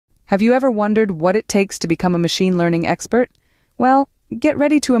Have you ever wondered what it takes to become a machine learning expert? Well, get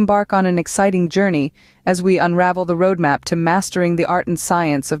ready to embark on an exciting journey as we unravel the roadmap to mastering the art and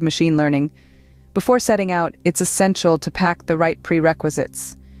science of machine learning. Before setting out, it's essential to pack the right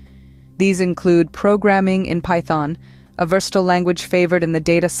prerequisites. These include programming in Python, a versatile language favored in the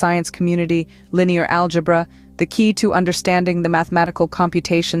data science community, linear algebra, the key to understanding the mathematical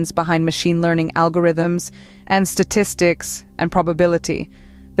computations behind machine learning algorithms, and statistics and probability,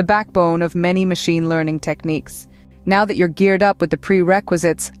 the backbone of many machine learning techniques. Now that you're geared up with the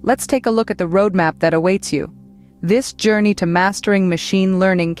prerequisites, let's take a look at the roadmap that awaits you. This journey to mastering machine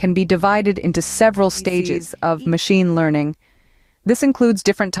learning can be divided into several stages of machine learning. This includes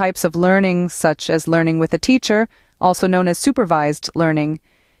different types of learning, such as learning with a teacher, also known as supervised learning,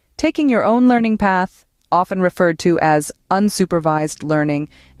 taking your own learning path, often referred to as unsupervised learning,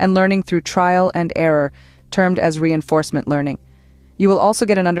 and learning through trial and error, termed as reinforcement learning. You will also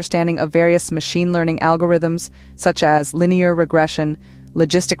get an understanding of various machine learning algorithms, such as linear regression,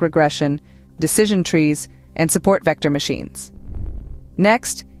 logistic regression, decision trees, and support vector machines.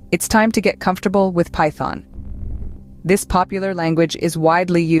 Next, it's time to get comfortable with Python. This popular language is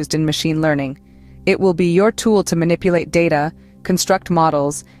widely used in machine learning. It will be your tool to manipulate data, construct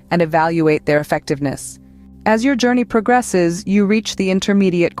models, and evaluate their effectiveness. As your journey progresses, you reach the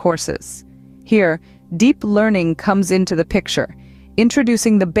intermediate courses. Here, deep learning comes into the picture,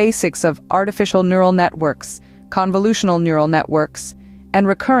 introducing the basics of artificial neural networks, convolutional neural networks, and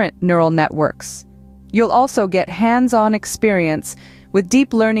recurrent neural networks. You'll also get hands-on experience with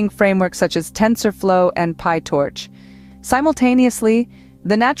deep learning frameworks such as TensorFlow and PyTorch. Simultaneously,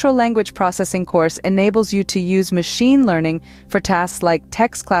 the natural language processing course enables you to use machine learning for tasks like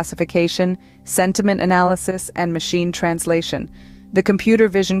text classification, sentiment analysis, and machine translation. The computer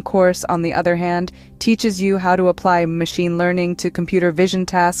vision course, on the other hand, teaches you how to apply machine learning to computer vision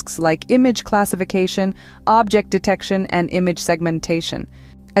tasks like image classification, object detection, and image segmentation.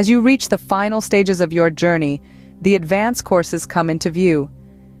 As you reach the final stages of your journey, the advanced courses come into view.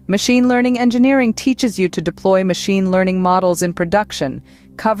 Machine learning engineering teaches you to deploy machine learning models in production,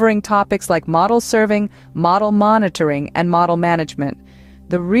 covering topics like model serving, model monitoring, and model management.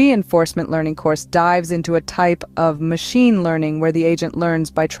 The reinforcement learning course dives into a type of machine learning where the agent learns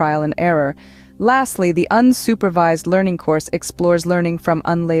by trial and error. Lastly, the unsupervised learning course explores learning from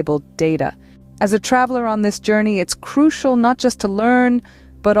unlabeled data. As a traveler on this journey, it's crucial not just to learn,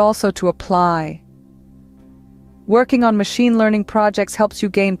 but also to apply. Working on machine learning projects helps you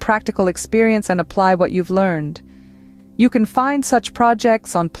gain practical experience and apply what you've learned. You can find such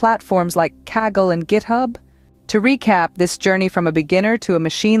projects on platforms like Kaggle and GitHub. To recap, this journey from a beginner to a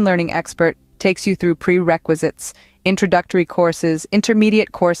machine learning expert takes you through prerequisites, introductory courses,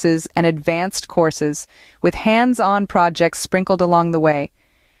 intermediate courses, and advanced courses, with hands-on projects sprinkled along the way.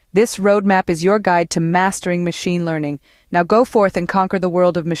 This roadmap is your guide to mastering machine learning. Now go forth and conquer the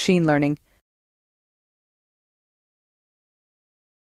world of machine learning.